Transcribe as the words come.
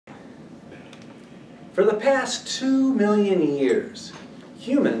For the past 2 million years,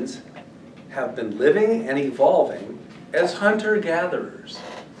 humans have been living and evolving as hunter-gatherers.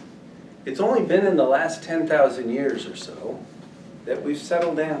 It's only been in the last 10,000 years or so that we've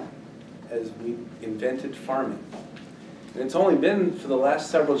settled down as we invented farming. And it's only been for the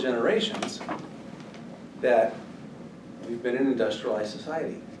last several generations that we've been an industrialized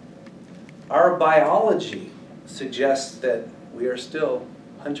society. Our biology suggests that we are still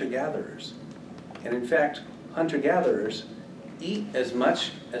hunter-gatherers. And in fact, hunter-gatherers eat as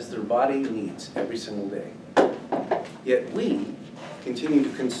much as their body needs every single day. Yet we continue to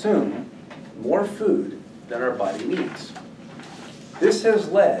consume more food than our body needs. This has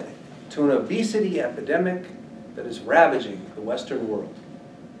led to an obesity epidemic that is ravaging the Western world.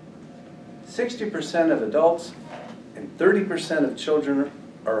 60% of adults and 30% of children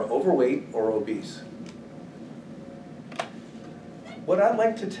are overweight or obese. What I'd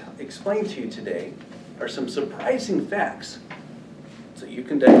like to explain to you today are some surprising facts so you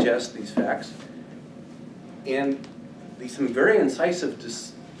can digest these facts, and some very incisive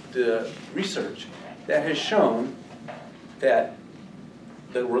research that has shown that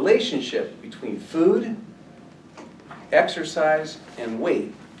the relationship between food, exercise, and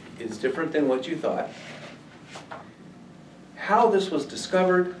weight is different than what you thought, how this was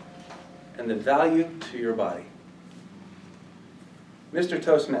discovered, and the value to your body. Mr.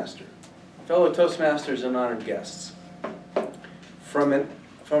 Toastmaster, fellow Toastmasters and honored guests, from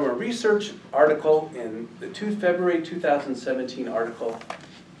a research article in the February 2017 article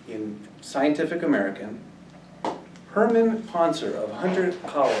in Scientific American, Herman Ponzer of Hunter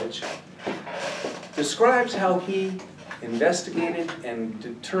College describes how he investigated and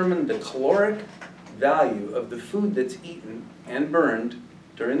determined the caloric value of the food that's eaten and burned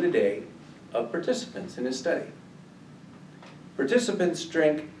during the day of participants in his study. Participants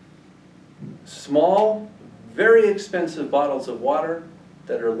drank small, very expensive bottles of water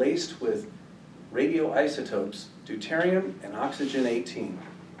that are laced with radioisotopes, deuterium and oxygen-18.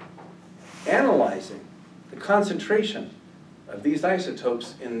 Analyzing the concentration of these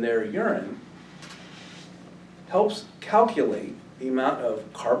isotopes in their urine helps calculate the amount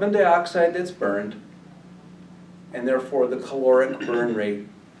of carbon dioxide that's burned and therefore the caloric burn rate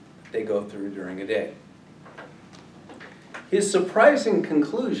they go through during a day. His surprising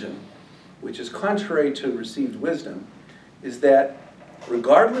conclusion, which is contrary to received wisdom, is that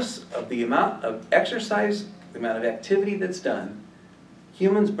regardless of the amount of exercise, the amount of activity that's done,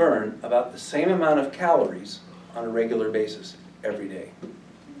 humans burn about the same amount of calories on a regular basis every day.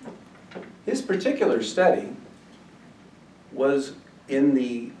 His particular study was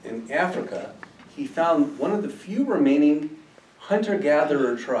in Africa. He found one of the few remaining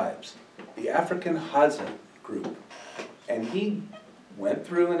hunter-gatherer tribes, the African Hadza group. And he went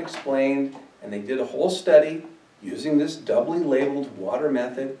through and explained, and they did a whole study using this doubly labeled water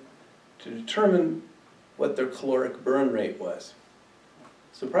method to determine what their caloric burn rate was.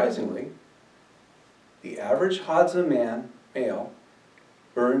 Surprisingly, the average Hadza male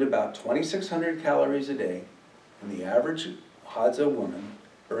burned about 2,600 calories a day, and the average Hadza woman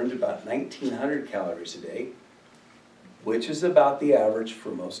burned about 1,900 calories a day, which is about the average for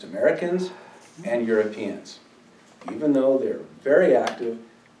most Americans and Europeans, even though they're very active,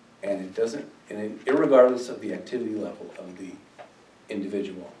 and irregardless of the activity level of the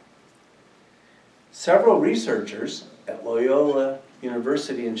individual. Several researchers at Loyola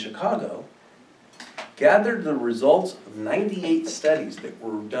University in Chicago gathered the results of 98 studies that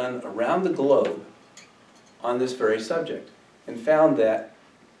were done around the globe on this very subject, and found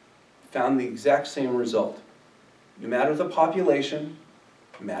the exact same result. No matter the population,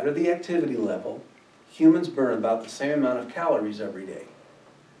 no matter the activity level, humans burn about the same amount of calories every day.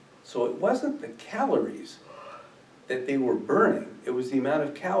 So it wasn't the calories that they were burning, it was the amount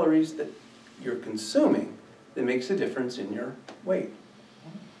of calories that you're consuming that makes a difference in your weight.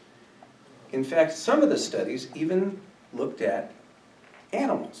 In fact, some of the studies even looked at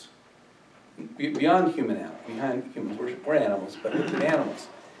animals. Beyond humans, we're animals, but looked at animals.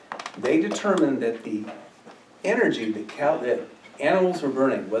 They determined that the energy that animals were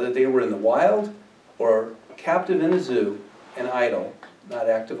burning, whether they were in the wild or captive in a zoo and idle, not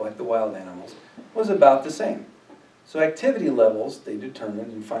active like the wild animals, was about the same. So activity levels, they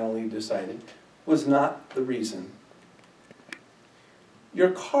determined and finally decided, was not the reason.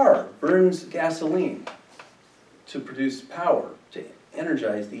 Your car burns gasoline to produce power, to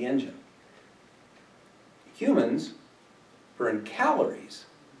energize the engine. Humans burn calories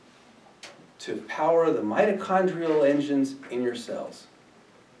to power the mitochondrial engines in your cells.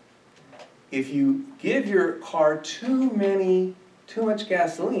 If you give your car too much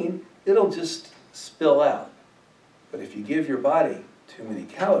gasoline, it'll just spill out. But if you give your body too many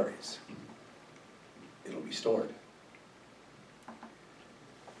calories, it'll be stored.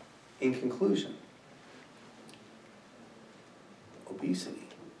 In conclusion, obesity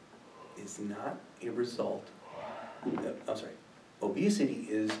is not a result, obesity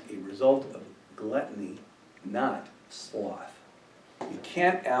is a result of gluttony, not sloth. You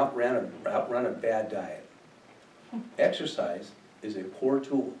can't outrun a bad diet. Exercise is a poor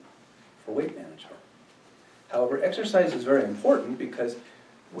tool for weight management. However, exercise is very important because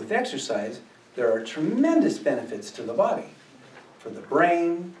with exercise, there are tremendous benefits to the body, for the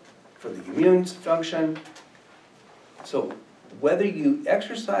brain, for the immune function. So whether you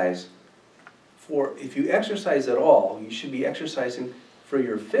exercise if you exercise at all, you should be exercising for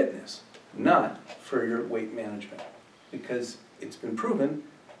your fitness, not for your weight management, because it's been proven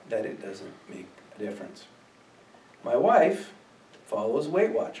that it doesn't make a difference. My wife follows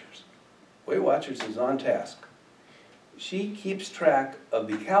Weight Watchers. Weight Watchers is on task. She keeps track of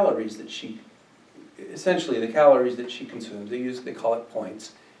the calories that essentially the calories that she consumes. They call it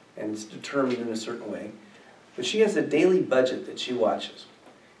points, and it's determined in a certain way. But she has a daily budget that she watches.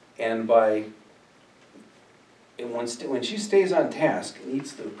 And when she stays on task and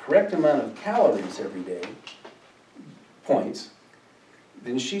eats the correct amount of calories every day, points,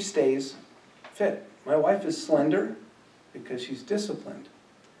 then she stays fit. My wife is slender because she's disciplined.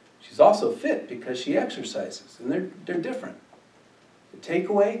 She's also fit because she exercises, and they're different. The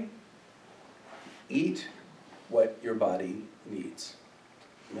takeaway, eat what your body needs.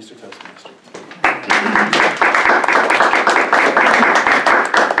 Mr. Toastmaster.